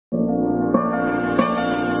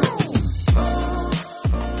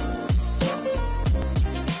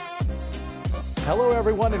Hello,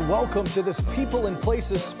 everyone, and welcome to this People and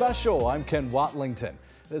Places special. I'm Ken Watlington.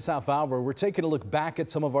 This half hour, we're taking a look back at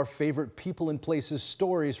some of our favorite People and Places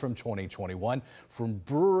stories from 2021, from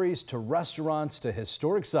breweries to restaurants to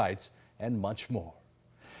historic sites and much more.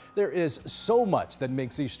 There is so much that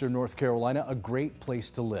makes Eastern North Carolina a great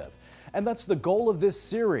place to live. And that's the goal of this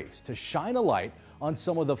series, to shine a light on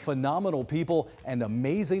some of the phenomenal people and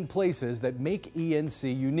amazing places that make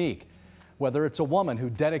ENC unique. Whether it's a woman who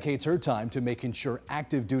dedicates her time to making sure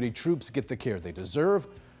active duty troops get the care they deserve,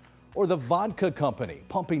 or the vodka company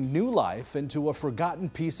pumping new life into a forgotten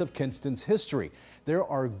piece of Kinston's history, there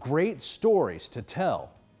are great stories to tell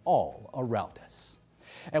all around us.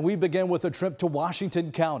 And we begin with a trip to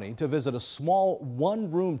Washington County to visit a small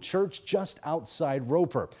one-room church just outside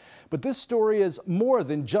Roper. But this story is more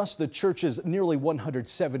than just the church's nearly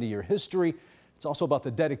 170-year history. It's also about the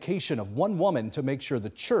dedication of one woman to make sure the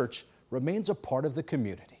church remains a part of the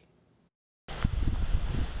community.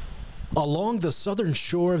 Along the southern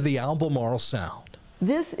shore of the Albemarle Sound.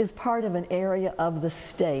 This is part of an area of the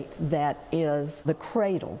state that is the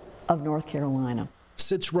cradle of North Carolina.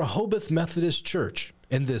 Sits Rehoboth Methodist Church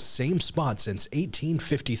in this same spot since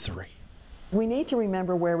 1853. We need to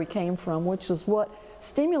remember where we came from, which is what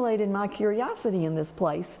stimulated my curiosity in this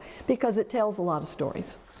place, because it tells a lot of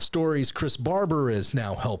stories. Stories Chris Barber is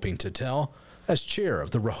now helping to tell as chair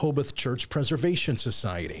of the Rehoboth Church Preservation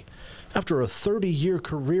Society. After a 30-year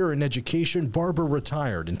career in education, Barber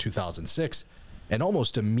retired in 2006 and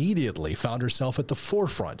almost immediately found herself at the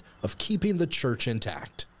forefront of keeping the church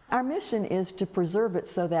intact. Our mission is to preserve it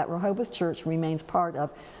so that Rehoboth Church remains part of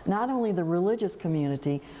not only the religious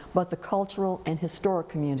community, but the cultural and historic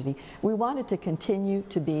community. We want it to continue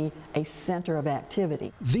to be a center of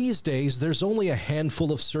activity. These days, there's only a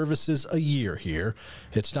handful of services a year here.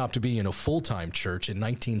 It stopped being a full-time church in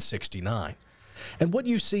 1969. And what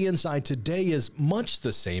you see inside today is much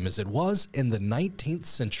the same as it was in the 19th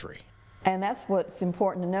century. And that's what's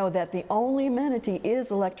important to know, that the only amenity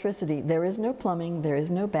is electricity. There is no plumbing, there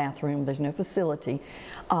is no bathroom, there's no facility.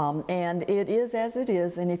 And it is as it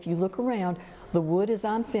is, and if you look around, the wood is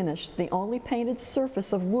unfinished. The only painted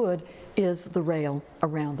surface of wood is the rail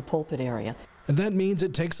around the pulpit area. And that means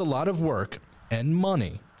it takes a lot of work and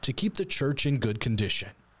money to keep the church in good condition.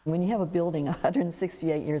 When you have a building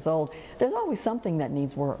 168 years old, there's always something that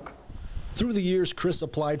needs work. Through the years, Chris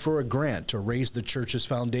applied for a grant to raise the church's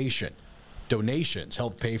foundation. Donations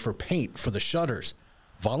help pay for paint for the shutters.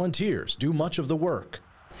 Volunteers do much of the work.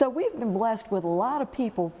 So we've been blessed with a lot of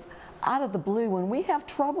people out of the blue. When we have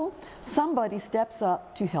trouble, somebody steps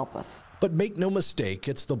up to help us. But make no mistake,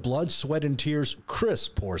 it's the blood, sweat, and tears Chris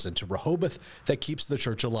pours into Rehoboth that keeps the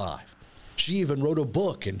church alive. She even wrote a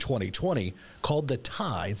book in 2020 called The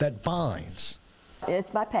Tie That Binds.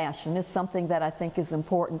 It's my passion. It's something that I think is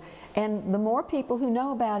important. And the more people who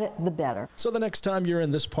know about it, the better. So the next time you're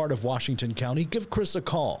in this part of Washington County, give Chris a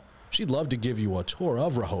call. She'd love to give you a tour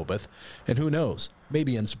of Rehoboth. And who knows,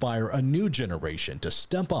 maybe inspire a new generation to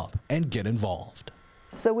step up and get involved.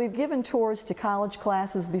 So we've given tours to college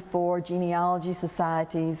classes before, genealogy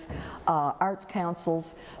societies, arts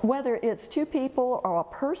councils. Whether it's two people or a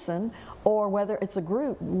person, or whether it's a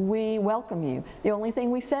group, we welcome you. The only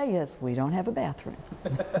thing we say is, we don't have a bathroom.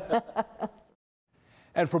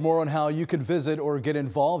 And for more on how you can visit or get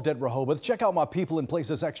involved at Rehoboth, check out my People and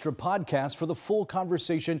Places Extra podcast for the full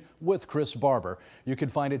conversation with Chris Barber. You can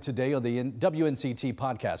find it today on the WNCT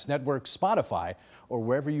Podcast Network, Spotify, or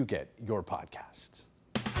wherever you get your podcasts.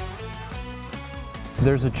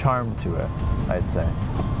 There's a charm to it, I'd say.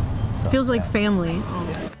 So, feels like family.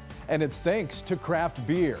 And it's thanks to craft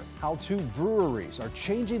beer, how two breweries are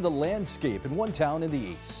changing the landscape in one town in the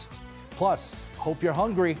east. Plus, hope you're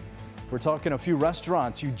hungry. We're talking a few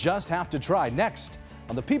restaurants you just have to try next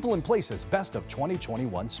on the People and Places Best of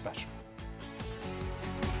 2021 special.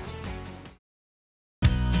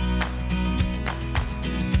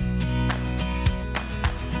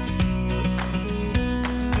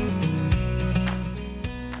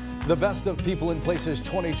 The Best of People and Places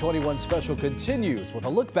 2021 special continues with a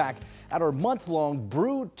look back at our month-long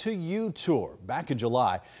Brew to You tour. Back in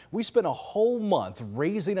July, we spent a whole month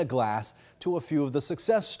raising a glass to a few of the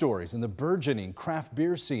success stories in the burgeoning craft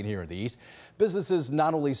beer scene here in the East. Businesses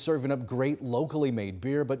not only serving up great locally made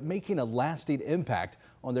beer, but making a lasting impact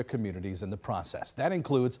on their communities in the process. That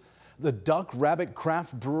includes the Duck Rabbit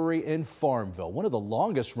Craft Brewery in Farmville, one of the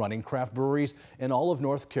longest running craft breweries in all of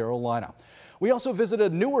North Carolina. We also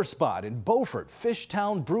visited a newer spot in Beaufort,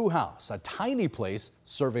 Fishtown Brew House, a tiny place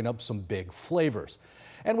serving up some big flavors.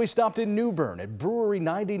 And we stopped in New Bern at Brewery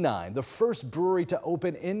 99, the first brewery to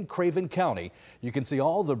open in Craven County. You can see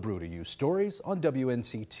all the Brew to You stories on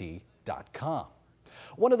WNCT.com.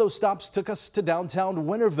 One of those stops took us to downtown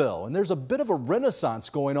Winterville, and there's a bit of a renaissance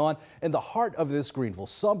going on in the heart of this Greenville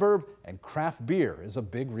suburb, and craft beer is a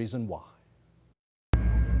big reason why.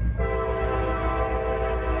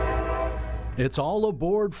 It's all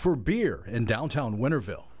aboard for beer in downtown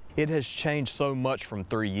Winterville. It has changed so much from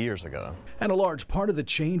 3 years ago. And a large part of the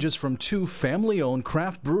change is from two family-owned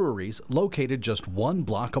craft breweries located just one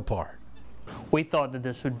block apart. We thought that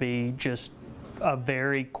this would be just a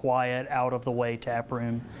very quiet, out-of-the-way tap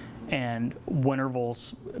room, and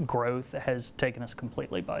Winterville's growth has taken us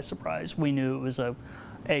completely by surprise. We knew it was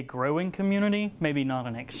a growing community, maybe not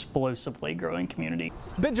an explosively growing community.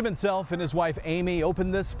 Benjamin Self and his wife Amy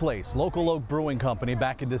opened this place, Local Oak Brewing Company,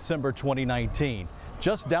 back in December 2019.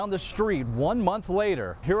 Just down the street 1 month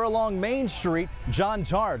later, here along Main Street, John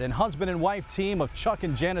Tart and husband and wife team of Chuck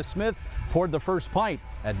and Janice Smith poured the first pint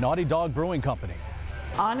at Naughty Dog Brewing Company.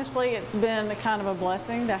 Honestly, it's been kind of a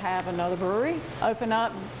blessing to have another brewery open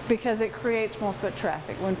up because it creates more foot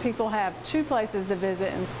traffic. When people have two places to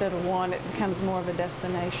visit instead of one, it becomes more of a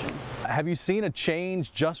destination. Have you seen a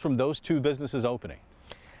change just from those two businesses opening?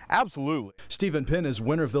 Absolutely. Stephen Penn is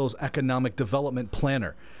Winterville's economic development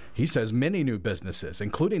planner. He says many new businesses,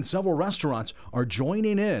 including several restaurants, are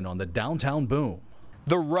joining in on the downtown boom.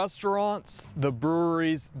 The restaurants, the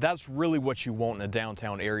breweries, that's really what you want in a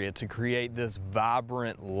downtown area to create this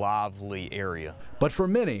vibrant, lively area. But for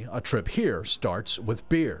many, a trip here starts with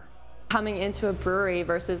beer. Coming into a brewery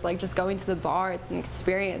versus like just going to the bar, it's an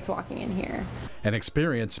experience walking in here. An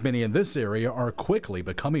experience many in this area are quickly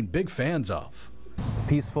becoming big fans of.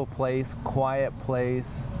 Peaceful place, quiet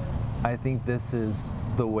place. I think this is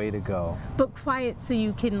the way to go. But quiet so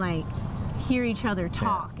you can like hear each other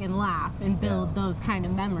talk and laugh and build those kind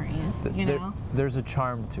of memories, you know? There's a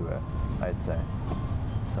charm to it, I'd say.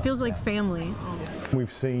 So, feels like family.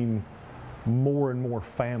 We've seen more and more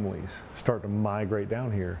families start to migrate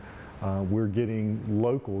down here. We're getting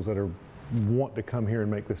locals that want to come here and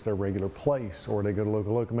make this their regular place, or they go to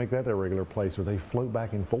Local Oak and make that their regular place, or they float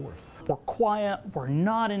back and forth. We're quiet, we're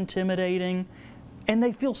not intimidating, and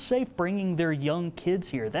they feel safe bringing their young kids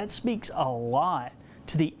here. That speaks a lot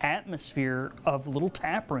to the atmosphere of little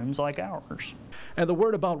tap rooms like ours. And the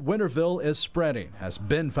word about Winterville is spreading, as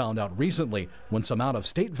Ben found out recently when some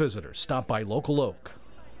out-of-state visitors stopped by Local Oak.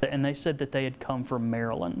 And they said that they had come from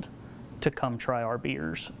Maryland to come try our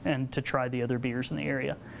beers and to try the other beers in the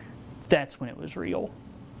area. That's when it was real.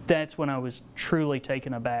 That's when I was truly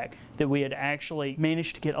taken aback that we had actually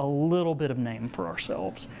managed to get a little bit of name for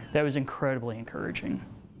ourselves. That was incredibly encouraging.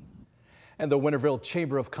 And the Winterville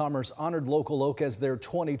Chamber of Commerce honored Local Oak as their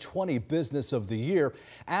 2020 Business of the Year.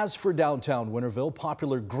 As for downtown Winterville,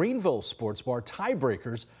 popular Greenville sports bar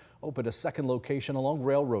Tiebreakers opened a second location along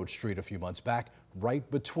Railroad Street a few months back, right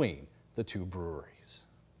between the two breweries.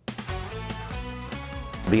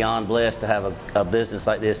 Beyond blessed to have a business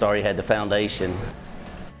like this already had the foundation.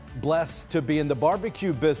 Blessed to be in the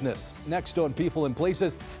barbecue business. Next on People and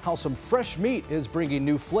Places, how some fresh meat is bringing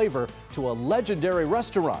new flavor to a legendary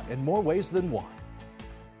restaurant in more ways than one.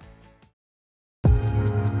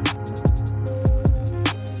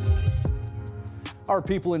 Our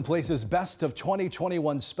People and Places Best of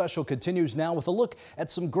 2021 special continues now with a look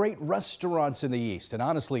at some great restaurants in the East. And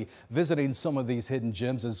honestly, visiting some of these hidden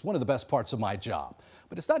gems is one of the best parts of my job.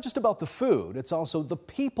 But it's not just about the food, it's also the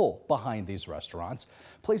people behind these restaurants.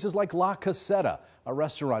 Places like La Caseta, a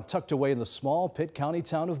restaurant tucked away in the small Pitt County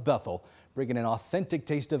town of Bethel, bringing an authentic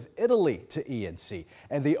taste of Italy to ENC.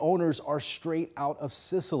 And the owners are straight out of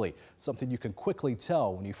Sicily, something you can quickly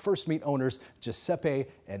tell when you first meet owners Giuseppe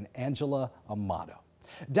and Angela Amato.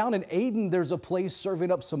 Down in Ayden, there's a place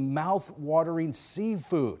serving up some mouth-watering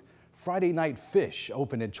seafood. Friday Night Fish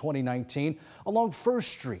opened in 2019 along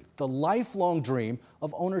First Street, the lifelong dream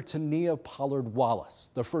of owner Tania Pollard Wallace.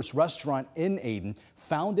 The first restaurant in Ayden,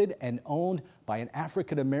 founded and owned by an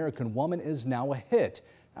African-American woman, is now a hit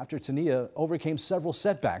after Tania overcame several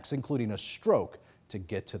setbacks, including a stroke, to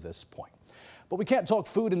get to this point. But we can't talk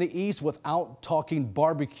food in the East without talking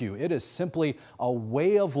barbecue. It is simply a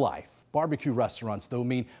way of life. Barbecue restaurants, though,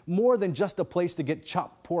 mean more than just a place to get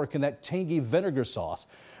chopped pork and that tangy vinegar sauce.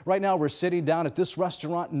 Right now, we're sitting down at this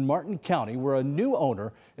restaurant in Martin County where a new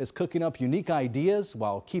owner is cooking up unique ideas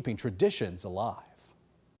while keeping traditions alive.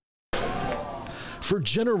 For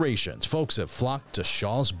generations, folks have flocked to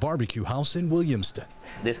Shaw's Barbecue House in Williamston.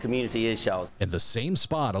 This community is Shaw's. In the same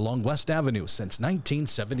spot along West Avenue since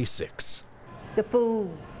 1976. The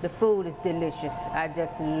food is delicious. I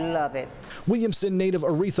just love it. Williamston native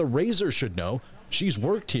Aretha Razor should know She's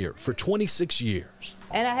worked here for 26 years.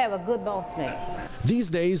 And I have a good boss man. These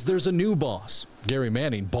days, there's a new boss. Gary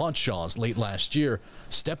Manning bought Shaw's late last year,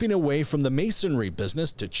 stepping away from the masonry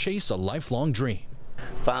business to chase a lifelong dream.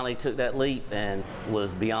 Finally took that leap and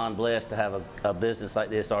was beyond blessed to have a business like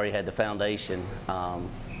this already had the foundation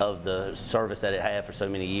of the service that it had for so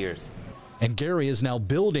many years. And Gary is now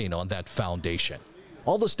building on that foundation.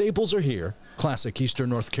 All the staples are here: classic Eastern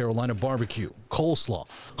North Carolina barbecue, coleslaw,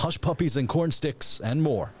 hush puppies and corn sticks, and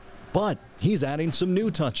more. But he's adding some new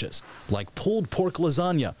touches, like pulled pork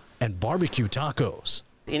lasagna and barbecue tacos.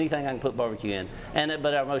 Anything I can put barbecue in,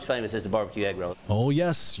 but our most famous is the barbecue egg roll. Oh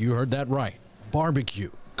yes, you heard that right. Barbecue,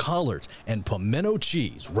 collards, and pimento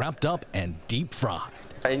cheese wrapped up and deep fried.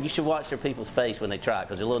 And you should watch their people's face when they try it,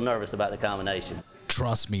 because they're a little nervous about the combination.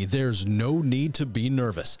 Trust me, there's no need to be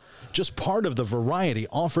nervous. Just part of the variety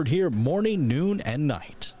offered here morning, noon, and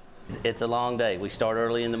night. It's a long day. We start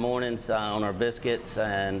early in the mornings on our biscuits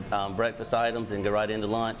and breakfast items and go right into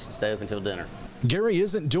lunch and stay up until dinner. Gary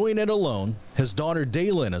isn't doing it alone. His daughter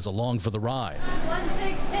Daylin is along for the ride.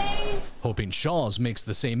 116. Hoping Shaw's makes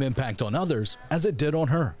the same impact on others as it did on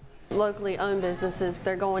her. Locally owned businesses,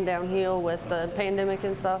 they're going downhill with the pandemic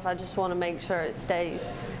and stuff. I just want to make sure it stays.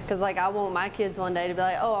 Because I want my kids one day to be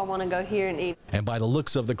like, oh, I want to go here and eat. And by the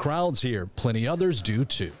looks of the crowds here, plenty others do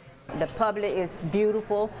too. The public is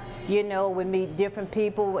beautiful. You know, we meet different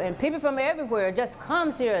people, and people from everywhere just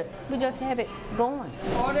comes here. We just have it going.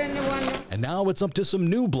 And now it's up to some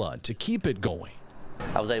new blood to keep it going.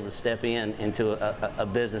 I was able to step into a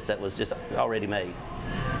business that was just already made.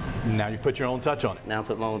 Now you put your own touch on it. Now I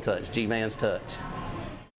put my own touch, G-Man's touch.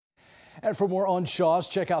 And for more on Shaw's,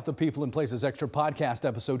 check out the People and Places Extra podcast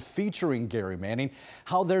episode featuring Gary Manning,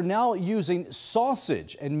 how they're now using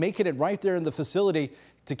sausage and making it right there in the facility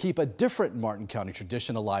to keep a different Martin County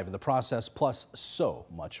tradition alive in the process, plus so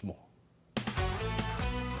much more.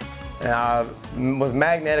 And I was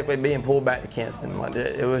magnetically being pulled back to Kinston.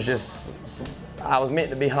 It was just, I was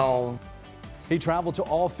meant to be home. He traveled to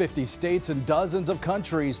all 50 states and dozens of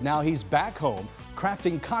countries. Now he's back home,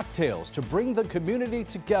 crafting cocktails to bring the community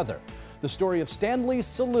together. The story of Stanley's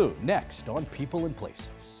Saloon, next on People and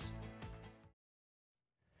Places.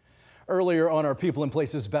 Earlier on our People and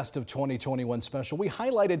Places Best of 2021 special, we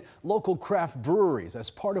highlighted local craft breweries as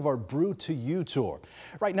part of our Brew to You tour.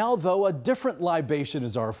 Right now, though, a different libation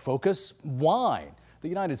is our focus: wine. The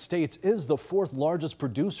United States is the 4th largest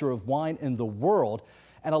producer of wine in the world,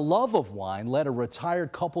 and a love of wine led a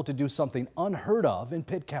retired couple to do something unheard of in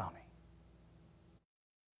Pitt County.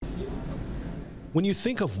 When you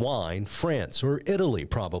think of wine, France or Italy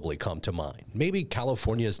probably come to mind, maybe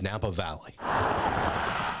California's Napa Valley.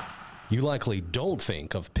 You likely don't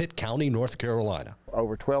think of Pitt County, North Carolina.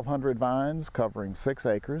 Over 1,200 vines covering 6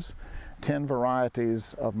 acres, 10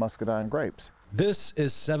 varieties of muscadine grapes. This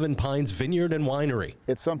is Seven Pines Vineyard and Winery.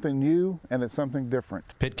 It's something new and it's something different.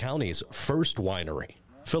 Pitt County's first winery.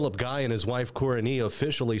 Philip Guy and his wife Courtney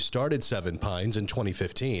officially started Seven Pines in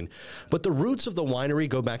 2015, but the roots of the winery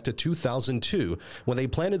go back to 2002 when they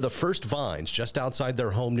planted the first vines just outside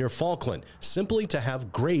their home near Falkland, simply to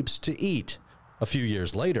have grapes to eat. A few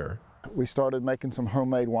years later, we started making some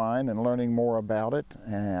homemade wine and learning more about it,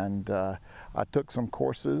 and I took some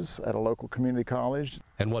courses at a local community college.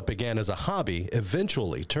 And what began as a hobby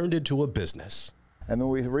eventually turned into a business. And then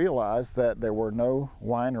we realized that there were no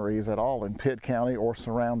wineries at all in Pitt County or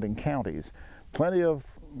surrounding counties. Plenty of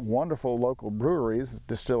wonderful local breweries,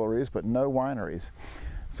 distilleries, but no wineries.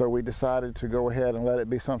 So we decided to go ahead and let it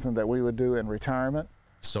be something that we would do in retirement.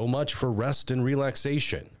 So much for rest and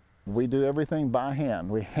relaxation. We do everything by hand.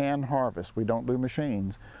 We hand harvest. We don't do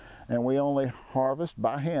machines. And we only harvest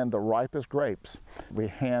by hand the ripest grapes. We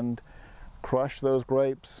hand crush those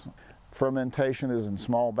grapes. Fermentation is in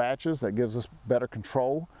small batches. That gives us better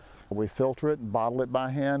control. We filter it, bottle it by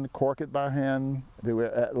hand, cork it by hand, do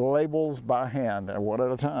labels by hand, one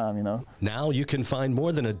at a time, you know. Now you can find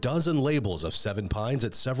more than a dozen labels of Seven Pines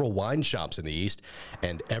at several wine shops in the East,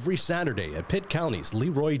 and every Saturday at Pitt County's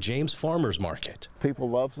Leroy James Farmers Market. People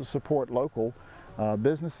love to support local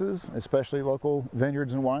businesses, especially local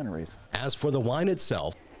vineyards and wineries. As for the wine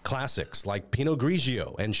itself, classics like Pinot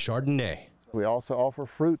Grigio and Chardonnay. We also offer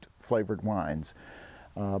fruit-flavored wines.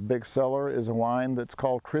 Big seller is a wine that's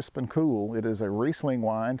called Crisp and Cool. It is a Riesling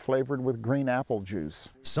wine flavored with green apple juice.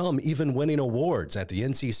 Some even winning awards at the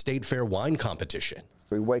NC State Fair wine competition.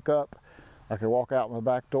 We wake up, I could walk out my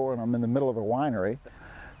back door and I'm in the middle of a winery.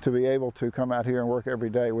 To be able to come out here and work every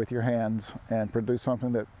day with your hands and produce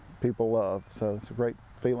something that people love. So it's a great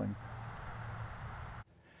feeling.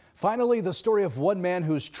 Finally, the story of one man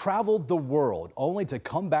who's traveled the world only to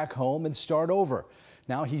come back home and start over.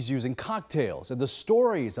 Now he's using cocktails and the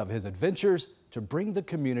stories of his adventures to bring the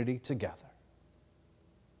community together.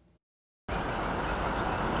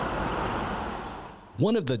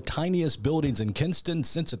 One of the tiniest buildings in Kinston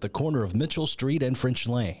sits at the corner of Mitchell Street and French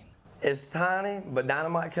Lane. It's tiny, but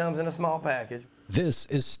dynamite comes in a small package. This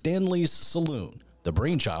is Stanley's Saloon, the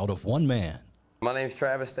brainchild of one man. My name's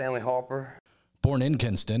Travis Stanley Harper. Born in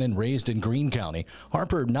Kinston and raised in Greene County,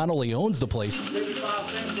 Harper not only owns the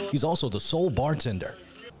place, he's also the sole bartender.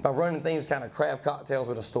 My running theme is kind of craft cocktails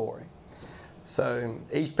with a story. So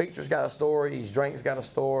each picture's got a story, each drink's got a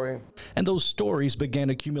story. And those stories began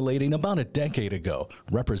accumulating about a decade ago,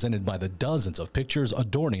 represented by the dozens of pictures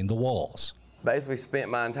adorning the walls. Basically spent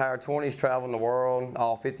my entire 20s traveling the world,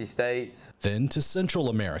 all 50 states. Then to Central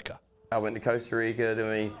America. I went to Costa Rica, then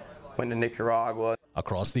we went to Nicaragua.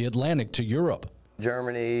 Across the Atlantic to Europe.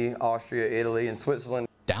 Germany, Austria, Italy, and Switzerland.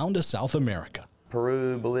 Down to South America.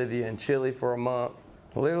 Peru, Bolivia, and Chile for a month.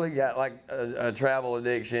 Literally got like a travel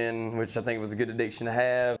addiction, which I think was a good addiction to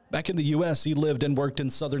have. Back in the U.S., he lived and worked in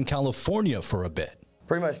Southern California for a bit.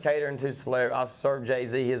 Pretty much catering to celebrities. I served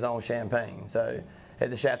Jay-Z his own champagne, so at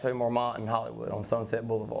the Chateau Marmont in Hollywood on Sunset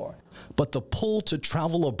Boulevard. But the pull to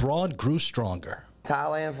travel abroad grew stronger.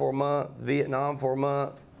 Thailand for a month, Vietnam for a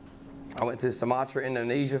month. I went to Sumatra,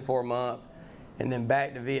 Indonesia for a month, and then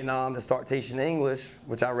back to Vietnam to start teaching English,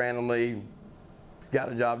 which I randomly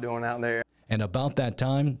got a job doing out there. And about that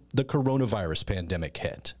time, the coronavirus pandemic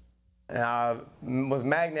hit. And I was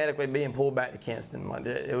magnetically being pulled back to Kinston.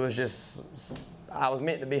 It was just, I was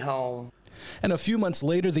meant to be home. And a few months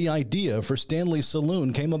later, the idea for Stanley's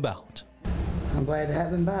Saloon came about. I'm glad to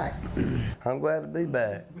have him back. I'm glad to be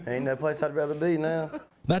back. Ain't no place I'd rather be now.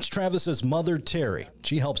 That's Travis's mother, Terry.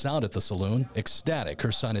 She helps out at the saloon, ecstatic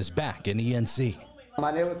her son is back in ENC.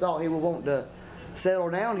 I never thought he would want to settle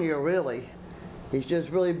down here, really. He's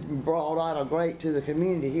just really brought out a great to the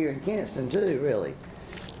community here in Kinston, too, really.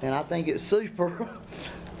 And I think it's super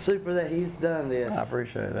that he's done this. I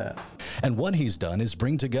appreciate that. And what he's done is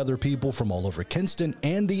bring together people from all over Kinston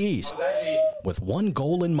and the East with one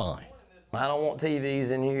goal in mind. I don't want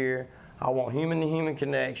TVs in here. I want human-to-human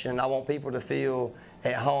connection. I want people to feel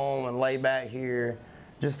at home and lay back here.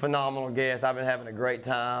 Just phenomenal guests. I've been having a great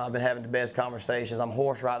time. I've been having the best conversations. I'm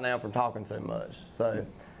hoarse right now from talking so much. So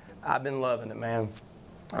I've been loving it, man.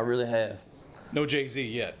 I really have. No Jay-Z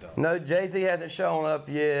yet, though. No, Jay-Z hasn't shown up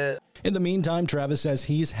yet. In the meantime, Travis says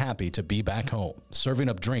he's happy to be back home, serving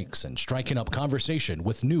up drinks and striking up conversation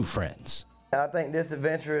with new friends. I think this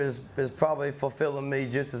adventure is probably fulfilling me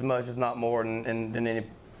just as much, if not more, than any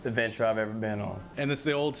adventure I've ever been on. And it's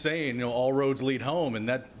the old saying, you know, all roads lead home, and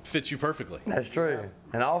that fits you perfectly. That's true.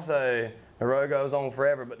 And also, the road goes on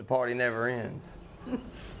forever, but the party never ends.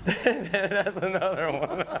 That's another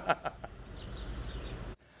one.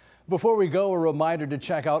 Before we go, a reminder to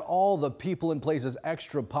check out all the People and Places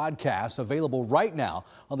Extra podcasts available right now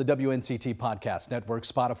on the WNCT Podcast Network,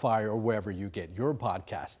 Spotify, or wherever you get your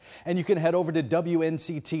podcast. And you can head over to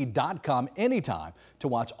WNCT.com anytime to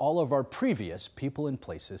watch all of our previous People and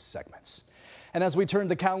Places segments. And as we turn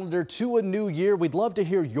the calendar to a new year, we'd love to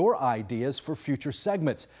hear your ideas for future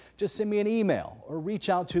segments. Just send me an email or reach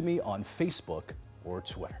out to me on Facebook or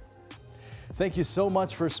Twitter. Thank you so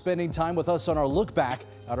much for spending time with us on our look back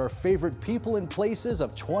at our favorite people and places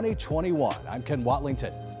of 2021. I'm Ken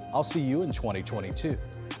Watlington. I'll see you in 2022.